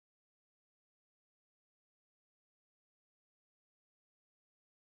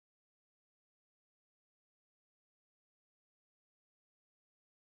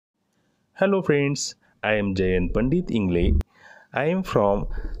Hello friends, I am Jayant Pandit Ingle. I am from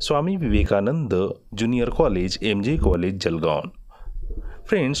Swami Vivekananda Junior College, MJ College, Jalgaon.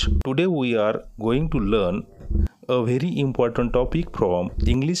 Friends, today we are going to learn a very important topic from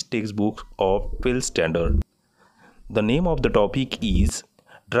English textbook of 12th standard. The name of the topic is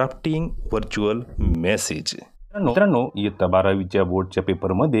Drafting Virtual Message. मित्रांनो इयत्ता 12वीच्या बोर्डच्या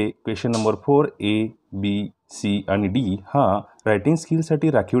पेपरमध्ये question number 4A, B, C आणि D हा writing स्किलसाठी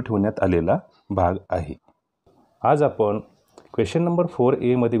राखीव ठेवण्यात आलेला भाग आहे. आज आपण क्वेश्चन नंबर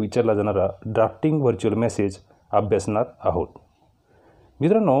 4A मध्ये विचारला जाणारा ड्राफ्टिंग व्हर्च्युअल मेसेज अभ्यासणार आहोत.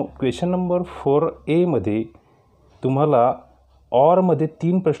 मित्रांनो क्वेश्चन नंबर 4A मध्ये तुम्हाला ऑरमध्ये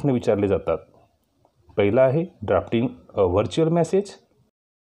 3 प्रश्न विचारले जातात. पहिला आहे ड्राफ्टिंग अ व्हर्च्युअल मेसेज,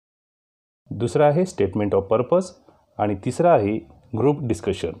 दुसरा आहे स्टेटमेंट ऑफ पर्पज आणि तिसरा आहे ग्रुप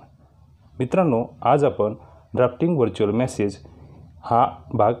डिस्कशन. मित्रांनो आज आपण ड्राफ्टिंग व्हर्च्युअल मेसेज हा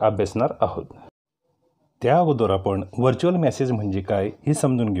भाग अभ्यासणार आहोत. त्या अगोदर आपण व्हर्च्युअल मेसेज म्हणजे काय हे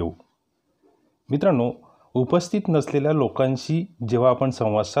समजून घेऊ. मित्रांनो उपस्थित नसलेल्या लोकांशी जेव्हा आपण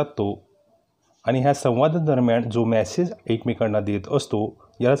संवाद साधतो आणि ह्या संवादादरम्यान जो मेसेज एकमेकांना देत असतो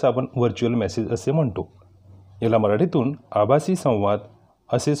यालाच आपण व्हर्च्युअल मेसेज असे म्हणतो. याला मराठीतून आभासी संवाद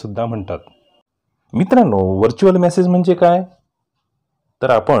असे सुद्धा म्हणतात. मित्रांनो व्हर्च्युअल मेसेज म्हणजे काय तर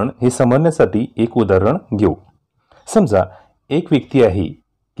आपण हे समजण्यासाठी एक उदाहरण घेऊ. समजा एक व्यक्ती आहे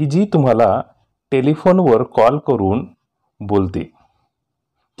की जी तुम्हाला टेलिफोनवर कॉल करून बोलते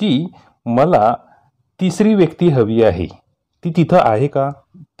की मला तिसरी व्यक्ती हवी आहे, ती तिथं आहे का.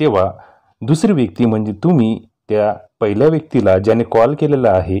 तेव्हा दुसरी व्यक्ती म्हणजे तुम्ही त्या पहिल्या व्यक्तीला ज्याने कॉल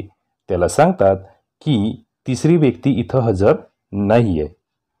केलेला आहे त्याला सांगतात की तिसरी व्यक्ती इथं हजर नाही आहे.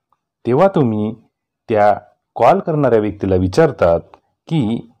 तेव्हा तुम्ही त्या कॉल करणाऱ्या व्यक्तीला विचारतात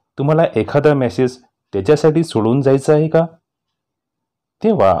की तुम्हाला एखादा मेसेज त्याच्यासाठी सोडून जायचा आहे का.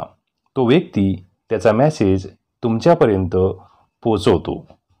 तेव्हा तो व्यक्ती त्याचा मेसेज तुमच्यापर्यंत पोचवतो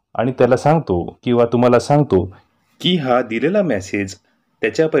आणि त्याला सांगतो किंवा तुम्हाला सांगतो की हा दिलेला मेसेज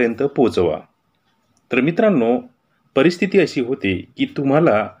त्याच्यापर्यंत पोचवा. तर मित्रांनो परिस्थिती अशी होते की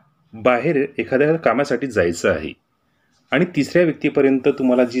तुम्हाला बाहेर एखाद्या कामासाठी जायचं आहे आणि तिसऱ्या व्यक्तीपर्यंत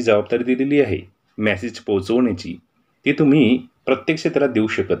तुम्हाला जी जबाबदारी दिलेली आहे मेसेज पोहोचवण्याची ती तुम्ही प्रत्यक्ष त्याला देऊ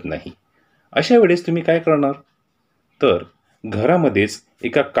शकत नाही. अशा वेळेस तुम्ही काय करणार तर घरामध्येच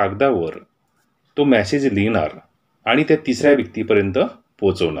एका कागदावर तो मेसेज लिहिणार आणि त्या तिसऱ्या व्यक्तीपर्यंत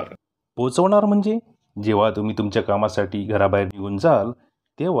पोहोचवणार म्हणजे जेव्हा तुम्ही तुमच्या कामासाठी घराबाहेर निघून जाल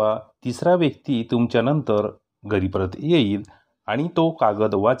तेव्हा तिसरा व्यक्ती तुमच्यानंतर घरी परत येईल आणि तो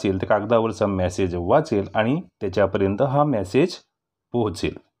कागद वाचेल, त्या कागदावरचा मेसेज वाचेल आणि त्याच्यापर्यंत हा मेसेज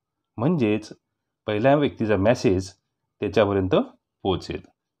पोहोचेल. म्हणजेच पहिल्या व्यक्तीचा मेसेज त्याच्यापर्यंत पोहोचेल.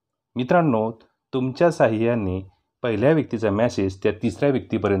 मित्रांनो तुमच्या साहाय्याने पहिल्या व्यक्तीचा मेसेज त्या तिसऱ्या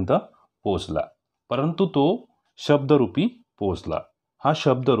व्यक्तीपर्यंत पोहोचला, परंतु तो शब्दरूपी पोहोचला. हा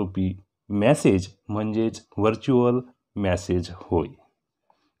शब्दरूपी मेसेज म्हणजेच व्हर्च्युअल मेसेज होय.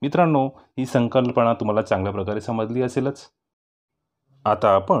 मित्रांनो ही संकल्पना तुम्हाला चांगल्या प्रकारे समजली असेलच.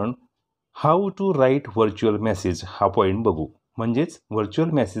 आता आपण how to right virtual message हा पॉईंट बघू. म्हणजेच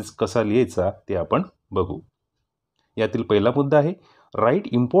व्हर्च्युअल मेसेज कसा लिहायचा ते आपण बघू. यातील पहिला मुद्दा आहे right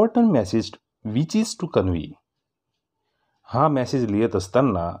important message which is to convey. हा मेसेज लिहित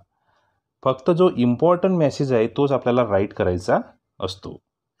असताना फक्त जो इम्पॉर्टंट मेसेज आहे तोच आपल्याला राईट करायचा असतो.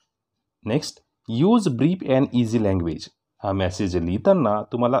 Next use brief and easy language. हा मेसेज लिहिताना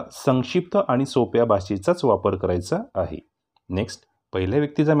तुम्हाला संक्षिप्त आणि सोप्या भाषेचाच वापर करायचा आहे. नेक्स्ट पहिल्या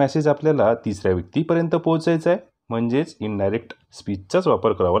व्यक्तीचा मेसेज आपल्याला तिसऱ्या व्यक्तीपर्यंत पोहोचायचा आहे म्हणजेच इनडायरेक्ट स्पीचचाच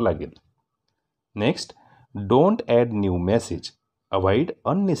वापर करावा लागेल. Next don't add new message, avoid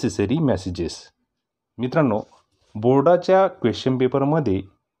unnecessary messages. मित्रांनो बोर्डाच्या क्वेश्चन पेपरमध्ये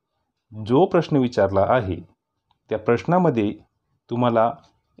जो प्रश्न विचारला आहे त्या प्रश्नामध्ये तुम्हाला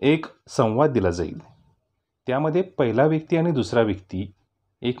एक संवाद दिला जाईल. त्यामध्ये पहिला व्यक्ती आणि दुसरा व्यक्ती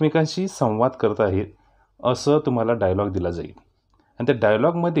एकमेकांशी संवाद करत आहेत असं तुम्हाला डायलॉग दिला जाईल आणि त्या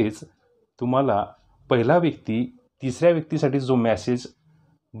डायलॉगमध्येच तुम्हाला पहिला व्यक्ती तिसऱ्या व्यक्तीसाठी जो मेसेज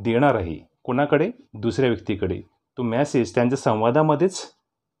देणार आहे कोणाकडे दुसऱ्या व्यक्तीकडे तो मेसेज त्यांच्या संवादामध्येच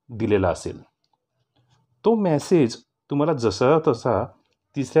दिलेला असेल. तो मेसेज तुम्हाला जसा तसा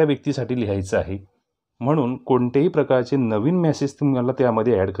तिसऱ्या व्यक्तीसाठी लिहायचा आहे. म्हणून कोणत्याही प्रकारचे नवीन मेसेज तुम्हाला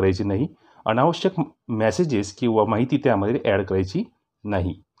त्यामध्ये ॲड करायचे नाही. अनावश्यक मेसेजेस किंवा माहिती त्यामध्ये ॲड करायची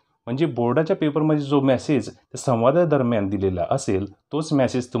नाही. म्हणजे बोर्डाच्या पेपरमध्ये जो मेसेज त्या संवादादरम्यान दिलेला असेल तोच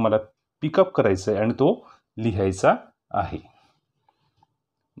मेसेज तुम्हाला पिकअप करायचा आहे आणि तो लिहायचा आहे.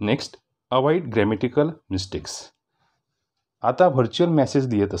 Next avoid grammatical mistakes. आता व्हर्च्युअल मेसेज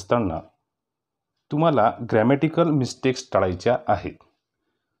लिहित असताना तुम्हाला ग्रॅमॅटिकल मिस्टेक्स टाळायच्या आहेत.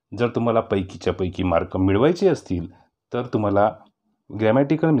 जर तुम्हाला पैकीच्या पैकी मार्क मिळवायचे असतील तर तुम्हाला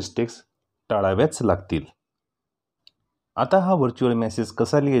ग्रॅमॅटिकल मिस्टेक्स टाळाव्याच लागतील. आता हा व्हर्च्युअल मेसेज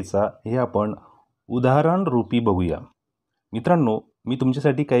कसा लिहायचा हे आपण उदाहरणरूपी बघूया. मित्रांनो, मी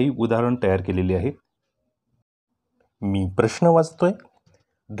तुमच्यासाठी काही उदाहरण तयार केलेली आहेत. मी प्रश्न वाचतोय.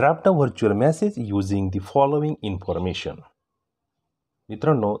 Draft a virtual message using the following information.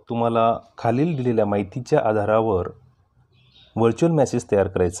 मित्रांनो, तुम्हाला खालील दिलेल्या माहितीच्या आधारावर व्हर्च्युअल मेसेज तयार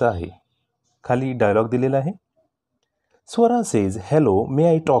करायचा आहे. खाली डायलॉग दिलेला आहे. Swara says hello, may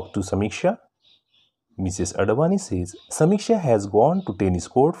I talk to Samiksha. Mrs. Advani says, Samiksha has gone to tennis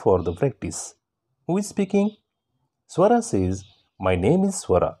court for the practice. Who is speaking? Swara says, my name is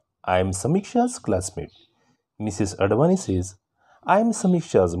Swara. I am Samiksha's classmate. Mrs. Advani says, I am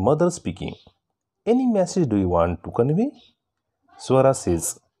Samiksha's mother speaking. Any message do you want to convey? Swara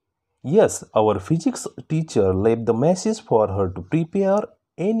says, yes, our physics teacher left the message for her to prepare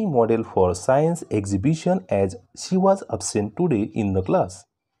any model for science exhibition as she was absent today in the class.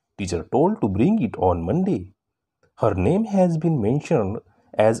 Teacher told to bring it on Monday. Her name has been mentioned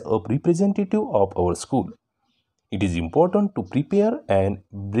as a representative of our school. It is important to prepare and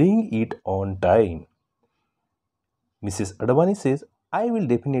bring it on time. Mrs. Advani says, I will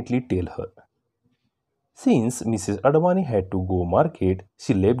definitely tell her. Since Mrs. Advani had to go market,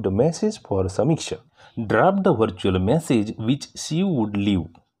 she left a message for Samiksha. Draft the virtual message which she would leave.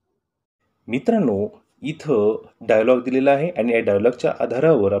 मित्रांनो, इथं dialogue दिलेला आहे आणि या डायलॉगच्या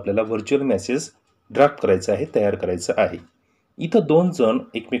आधारावर आपल्याला virtual message draft करायचा आहे, तयार करायचं आहे. इथं 2 जण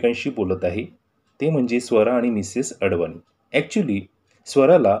एकमेकांशी बोलत आहे, ते म्हणजे स्वरा आणि मिसेस अडवाणी. ॲक्च्युली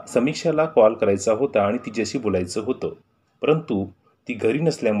स्वराला समीक्षाला कॉल करायचा होता आणि तिच्याशी बोलायचं होतं, परंतु ती घरी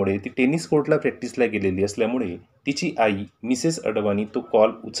नसल्यामुळे ती टेनिस कोर्टला प्रॅक्टिसला गेलेली असल्यामुळे तिची आई मिसेस अडवाणी तो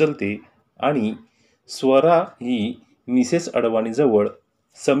कॉल उचलते आणि स्वरा ही मिसेस अडवाणीजवळ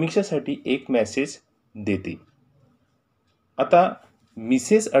समीक्षासाठी एक मेसेज देते. आता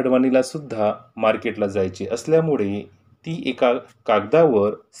मिसेस अडवाणीला सुद्धा मार्केटला जायचे असल्यामुळे ती एका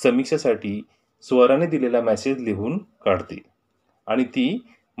कागदावर समीक्षासाठी स्वराने दिलेला मेसेज लिहून काढते आणि ती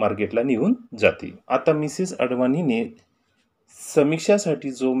मार्केटला निघून जाते. आता मिसेस अडवाणीने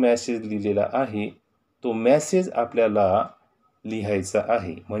समीक्षासाठी जो मेसेज लिहिलेला आहे तो मेसेज आपल्याला लिहायचा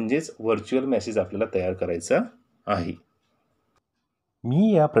आहे, म्हणजेच व्हर्च्युअल मेसेज आपल्याला तयार करायचा आहे.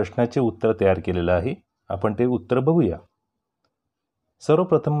 मी या प्रश्नाचे उत्तर तयार केलेलं आहे. आपण ते उत्तर बघूया.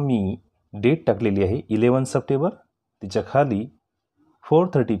 सर्वप्रथम मी डेट टाकलेली आहे 11 सप्टेंबर. तिच्या खाली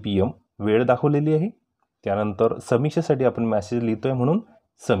 4:30 PM वेळ दाखवलेली आहे. त्यानंतर समीक्षासाठी आपण मेसेज लिहितो आहे म्हणून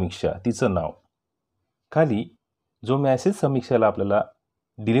समीक्षा तिचं नाव. खाली जो मेसेज समीक्षाला आपल्याला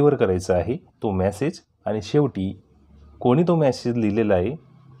डिलिव्हर करायचा आहे तो मेसेज आणि शेवटी कोणी तो मेसेज लिहिलेला आहे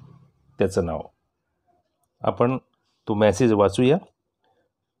त्याचं नाव. आपण तो message वाचूया.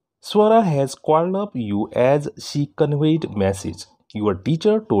 Swara has called up you as she conveyed message. Your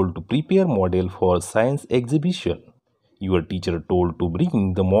teacher told to prepare model for science exhibition. Your teacher told to bring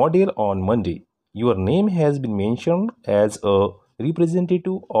the model on Monday. Your name has been mentioned as a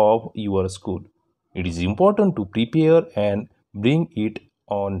representative of your school. It is important to prepare and bring it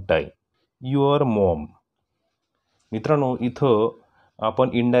on time. Your mom. मित्रांनो, इथं आपण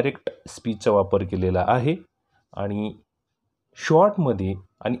indirect स्पीचचा वापर केलेला आहे आणि शॉर्टमध्ये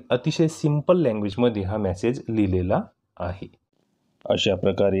आणि अतिशय सिंपल लँग्वेजमध्ये हा मेसेज लिहिलेला आहे. अशा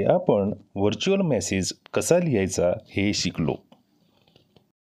प्रकारे आपण व्हर्च्युअल मेसेज कसा लिहायचा हे शिकलो.